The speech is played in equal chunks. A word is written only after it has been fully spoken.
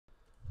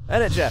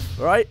And it, Jeff,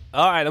 all right?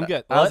 All right, I'm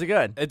good. How's it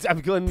going?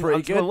 I'm going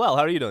pretty good. Well,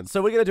 how are you doing?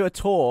 So we're going to do a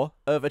tour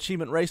of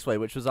Achievement Raceway,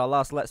 which was our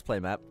last Let's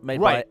Play map,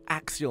 made by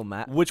Axial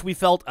Map. Which we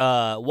felt,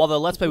 while the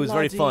Let's Play was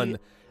very fun,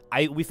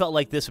 we felt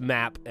like this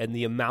map and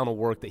the amount of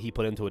work that he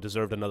put into it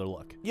deserved another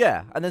look.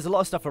 Yeah, and there's a lot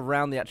of stuff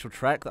around the actual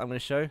track that I'm going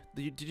to show.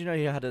 Did you know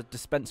you had a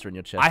dispenser in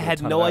your chest? I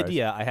had no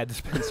idea I had a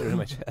dispenser in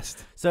my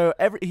chest. So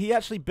he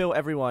actually built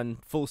everyone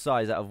full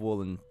size out of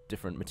wool and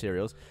different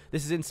materials.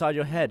 This is inside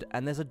your head,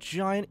 and there's a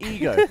giant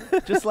ego,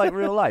 just like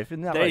real life.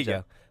 Isn't that there right, you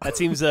Jeff? go. That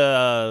seems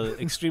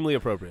extremely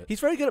appropriate. He's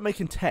very good at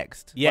making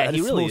text. Yeah, like,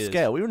 he at a really small is.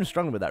 scale. We were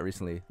struggling with that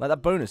recently. Like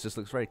that bonus just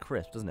looks very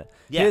crisp, doesn't it?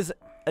 Yeah. Here's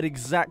an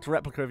exact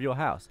replica of your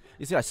house.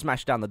 You see, I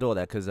smashed down the door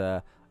there because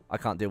I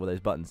can't deal with those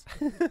buttons.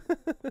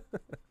 But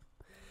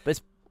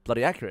it's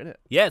bloody accurate, isn't it?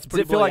 Yeah, it's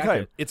pretty Does it feel like accurate.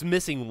 home? It's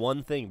missing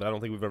one thing, but I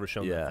don't think we've ever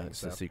shown that thing.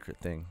 It's a secret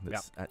thing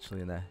that's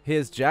actually in there.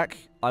 Here's Jack.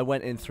 I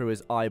went in through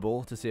his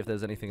eyeball to see if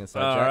there's anything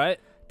inside Jack. All right.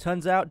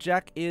 Turns out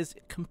Jack is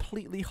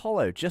completely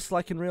hollow, just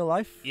like in real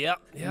life. Yeah.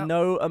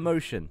 No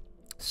emotion.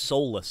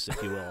 Soulless,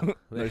 if you will.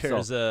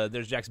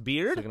 There's Jack's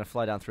beard. So we're going to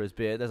fly down through his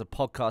beard. There's a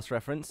podcast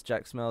reference.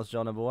 Jack smells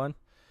John #1.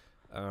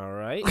 All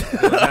right.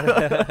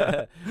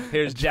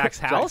 Here's Jack's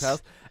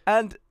house.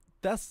 And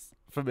that's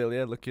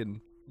familiar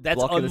looking. That's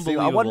block in the ceiling.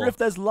 unbelievable. I wonder if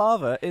there's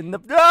lava in the.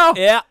 No!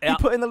 Yeah. He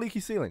put in the leaky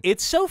ceiling.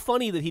 It's so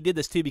funny that he did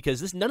this too,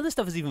 because none of this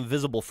stuff is even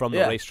visible from the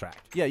racetrack.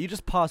 Yeah, you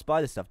just pass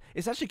by this stuff.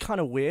 It's actually kind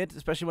of weird,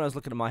 especially when I was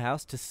looking at my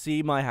house, to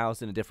see my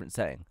house in a different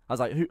setting. I was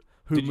like,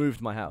 who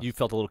moved my house? You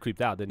felt a little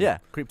creeped out, didn't you? Yeah,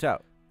 creeped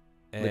out.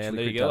 And literally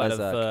there you creeped go, out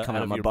out as,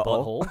 coming of my your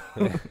butthole.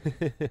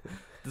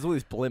 There's all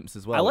these blimps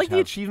as well. I like the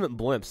achievement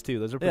blimps too.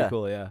 Those are pretty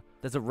cool, yeah.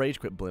 There's a rage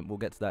quit blimp. We'll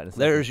get to that in a second.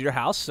 There's your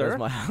house, sir. There's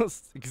my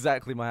house.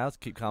 Exactly my house.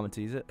 Keep calm and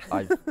tease it.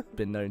 I've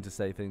been known to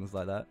say things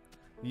like that.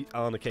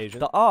 On occasion.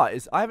 The art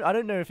is. I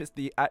don't know if it's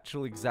the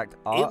actual exact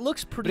art. It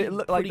looks pretty. It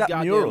like pretty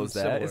that mural's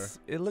there. similar.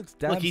 It looks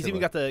damn. Look, he's even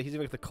got the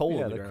coal.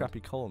 Yeah, on the ground. crappy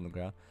coal on the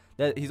ground.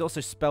 He's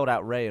also spelled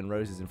out Ray and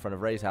Roses in front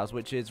of Ray's house,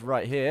 which is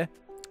right here.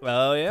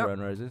 Oh yeah.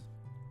 Throwing roses.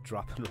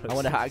 Dropping roses. I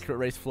wonder how accurate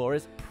Ray's floor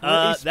is.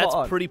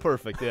 That's pretty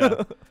perfect.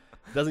 Yeah.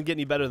 Doesn't get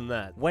any better than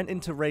that. Went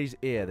into Ray's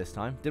ear this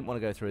time. Didn't want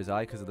to go through his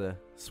eye because of the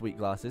sweet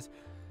glasses.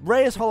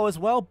 Ray is hollow as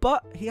well,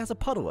 but he has a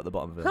puddle at the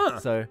bottom of it. Huh.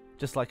 So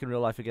just like in real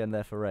life again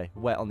there for Ray.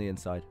 Wet on the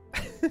inside.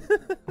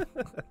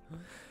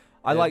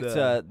 I liked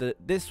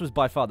this was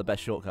by far the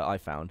best shortcut I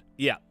found.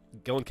 Yeah,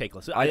 going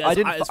cakeless.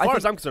 As far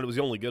as I'm concerned, it was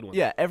the only good one.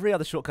 Yeah, every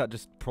other shortcut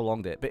just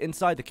prolonged it. But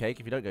inside the cake,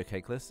 if you don't go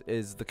cakeless,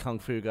 is the Kung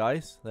Fu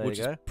guys. There Which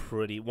you go. is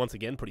pretty, once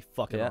again, pretty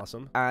fucking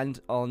awesome. And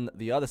on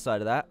the other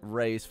side of that,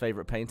 Ray's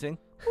favorite painting.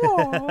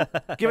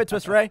 Give it to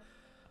us, Ray.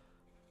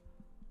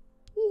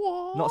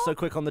 Not so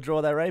quick on the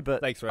draw there, Ray, but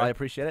thanks, Ray. I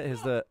appreciate it.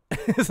 Here's the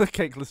here's the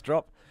cakeless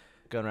drop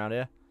going around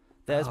here.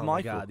 There's oh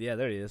Michael. My God. Yeah,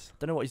 there he is.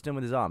 Don't know what he's doing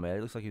with his arm here.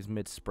 It looks like he's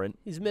mid-sprint.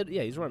 He's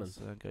he's running. Let's,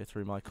 go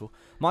through Michael.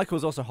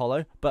 Michael's also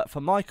hollow, but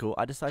for Michael,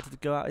 I decided to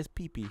go out his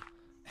pee-pee.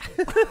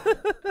 There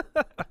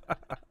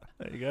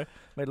you go.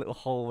 Made a little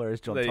hole where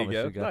his John Thomas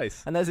should go.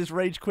 Nice. And there's his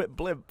rage quit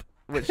blimp,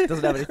 which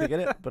doesn't have anything in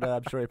it, but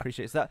I'm sure he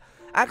appreciates that.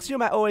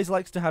 Axiomat always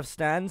likes to have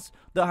stands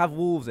that have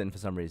wolves in for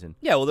some reason.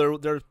 Yeah, well,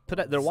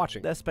 they're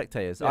watching. They're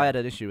spectators. Yeah. I had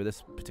an issue with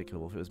this particular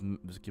wolf. It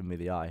was giving me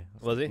the eye.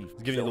 Was he?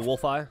 Giving you the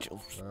wolf eye?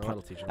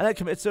 That'll teach him. And then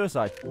committed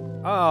suicide.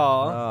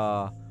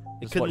 Oh.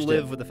 It couldn't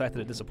live with the fact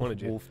that it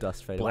disappointed you. Wolf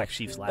dust faded Black away.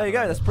 sheep's There you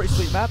go. That's a pretty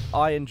sweet map.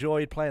 I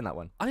enjoyed playing that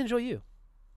one. I enjoy you.